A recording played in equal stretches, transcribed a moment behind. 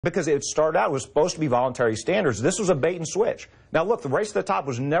Because it started out, it was supposed to be voluntary standards. This was a bait and switch. Now, look, the race to the top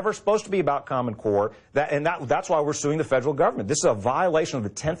was never supposed to be about Common Core, that's why we're suing the federal government. This is a violation of the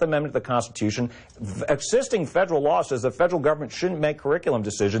 10th Amendment of the Constitution. Existing federal law says the federal government shouldn't make curriculum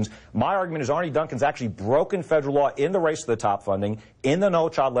decisions. My argument is Arne Duncan's actually broken federal law in the race to the top funding, in the No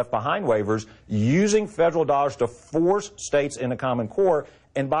Child Left Behind waivers, using federal dollars to force states into Common Core.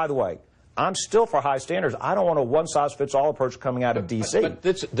 And by the way, I'm still for high standards. I don't want a one-size-fits-all approach coming out of D.C. But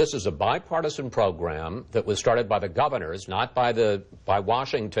this is a bipartisan program that was started by the governors, not by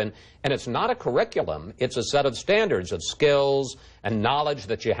Washington, and it's not a curriculum. It's a set of standards of skills and knowledge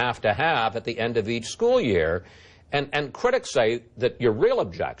that you have to have at the end of each school year. And critics say that your real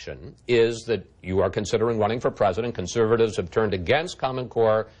objection is that you are considering running for president. Conservatives have turned against Common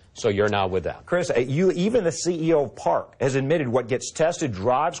Core, so you're now with them. Chris, even the CEO of Park has admitted what gets tested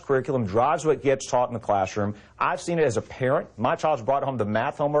drives curriculum, drives what gets taught in the classroom. I've seen it as a parent. My child's brought home the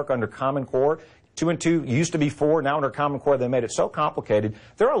math homework under Common Core. 2 and 2 used to be 4. Now under Common Core, they made it so complicated.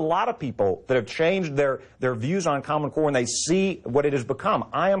 There are a lot of people that have changed their views on Common Core when they see what it has become.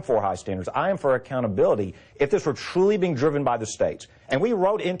 I am for high standards. I am for accountability. If this were truly being driven by the states, and we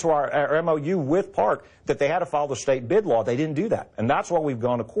wrote into our MOU with Park that they had to follow the state bid law, they didn't do that. And that's why we've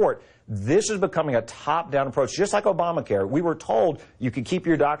gone to court. This is becoming a top-down approach, just like Obamacare. We were told you could keep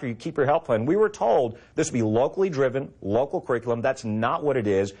your doctor, you could keep your health plan. We were told this would be locally driven, local curriculum. That's not what it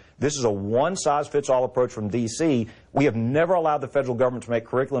is. This is a one-size-fits-all approach from D.C. We have never allowed the federal government to make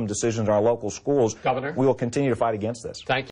curriculum decisions in our local schools. Governor? We will continue to fight against this. Thank you.